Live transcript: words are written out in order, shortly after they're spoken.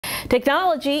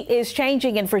Technology is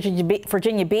changing in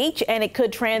Virginia Beach, and it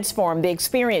could transform the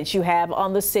experience you have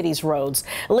on the city's roads.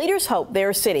 Leaders hope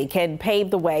their city can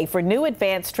pave the way for new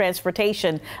advanced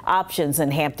transportation options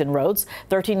in Hampton roads.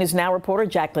 13 News Now reporter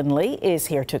Jacqueline Lee is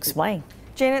here to explain.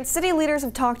 Janet, city leaders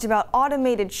have talked about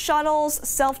automated shuttles,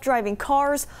 self-driving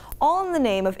cars, all in the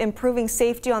name of improving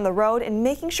safety on the road and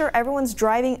making sure everyone's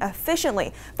driving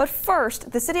efficiently. But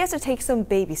first, the city has to take some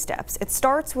baby steps. It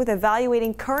starts with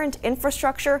evaluating current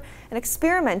infrastructure and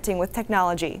experimenting with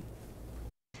technology.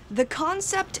 The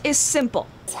concept is simple.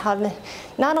 It's how to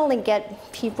not only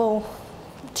get people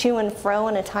to and fro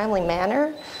in a timely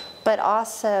manner, but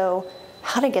also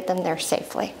how to get them there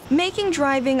safely. Making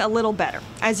driving a little better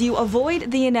as you avoid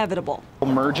the inevitable.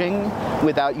 Merging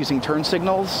without using turn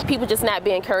signals. People just not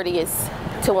being courteous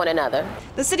to one another.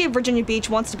 The city of Virginia Beach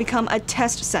wants to become a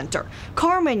test center.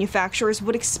 Car manufacturers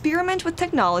would experiment with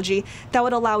technology that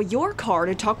would allow your car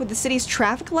to talk with the city's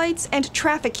traffic lights and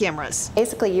traffic cameras.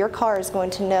 Basically, your car is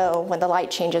going to know when the light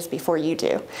changes before you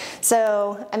do.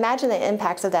 So imagine the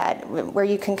impacts of that, where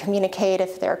you can communicate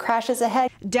if there are crashes ahead.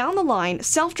 Down the line,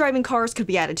 self-driving cars could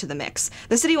be added to the mix.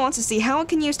 The city wants to see how it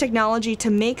can use technology to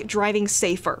make driving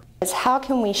safer. How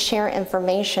can we share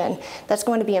information that's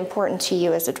going to be important to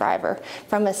you as a driver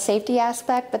from a safety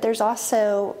aspect, but there's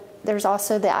also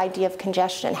the idea of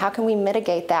congestion. How can we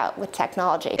mitigate that with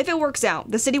technology? If it works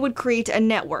out, the city would create a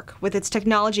network with its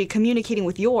technology communicating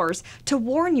with yours to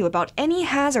warn you about any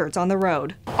hazards on the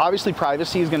road. Obviously,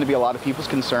 privacy is going to be a lot of people's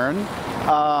concern,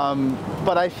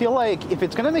 but I feel like if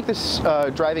it's going to make this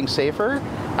driving safer,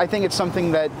 I think it's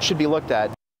something that should be looked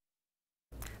at.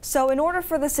 So in order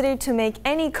for the city to make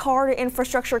any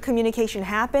car-to-infrastructure communication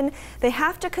happen, they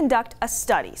have to conduct a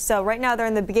study. So right now they're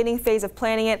in the beginning phase of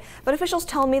planning it, but officials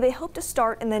tell me they hope to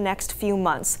start in the next few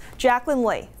months. Jacqueline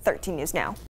Lee, 13 News Now.